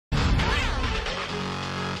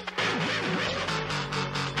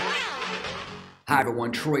Hi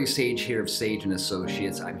everyone, Troy Sage here of Sage &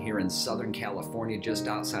 Associates. I'm here in Southern California, just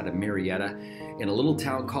outside of Marietta, in a little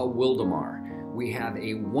town called Wildomar. We have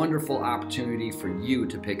a wonderful opportunity for you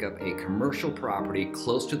to pick up a commercial property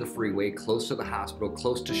close to the freeway, close to the hospital,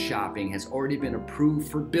 close to shopping, has already been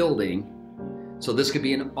approved for building. So this could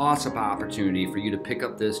be an awesome opportunity for you to pick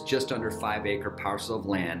up this just under 5-acre parcel of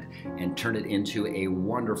land and turn it into a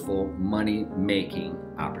wonderful money-making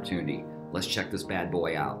opportunity. Let's check this bad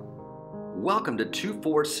boy out. Welcome to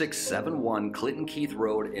 24671 Clinton Keith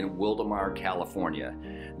Road in Wildomar, California.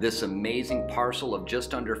 This amazing parcel of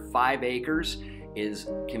just under 5 acres is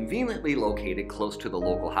conveniently located close to the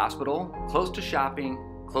local hospital, close to shopping,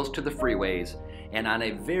 close to the freeways, and on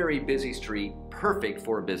a very busy street, perfect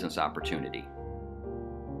for a business opportunity.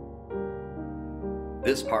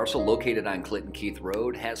 This parcel, located on Clinton Keith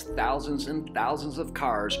Road, has thousands and thousands of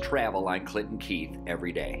cars travel on Clinton Keith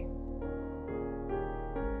every day.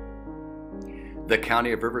 The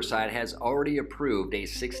County of Riverside has already approved a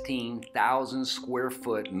 16,000 square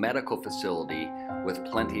foot medical facility with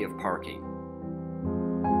plenty of parking.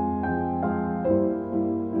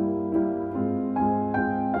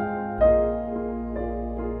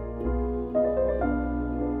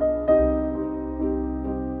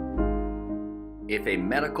 If a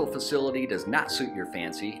medical facility does not suit your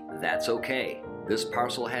fancy, that's okay. This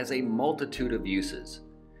parcel has a multitude of uses,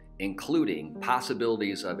 including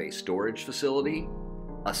possibilities of a storage facility,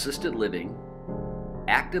 assisted living,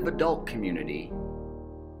 active adult community,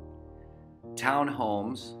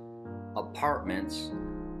 townhomes, apartments,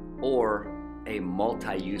 or a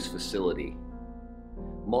multi-use facility.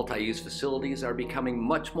 Multi-use facilities are becoming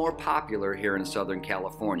much more popular here in Southern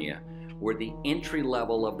California, where the entry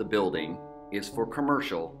level of the building is for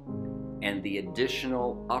commercial and the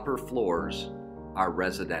additional upper floors are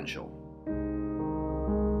residential.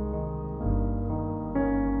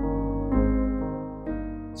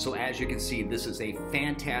 So as you can see, this is a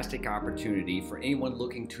fantastic opportunity for anyone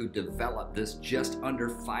looking to develop this just under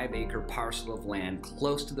 5-acre parcel of land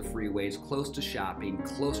close to the freeways, close to shopping,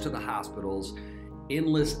 close to the hospitals.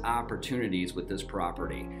 Endless opportunities with this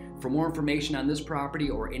property. For more information on this property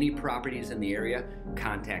or any properties in the area,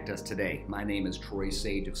 contact us today. My name is Troy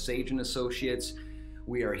Sage of Sage & Associates.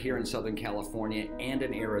 We are here in Southern California and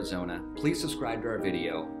in Arizona. Please subscribe to our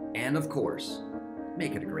video, and of course,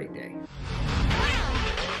 make it a great day.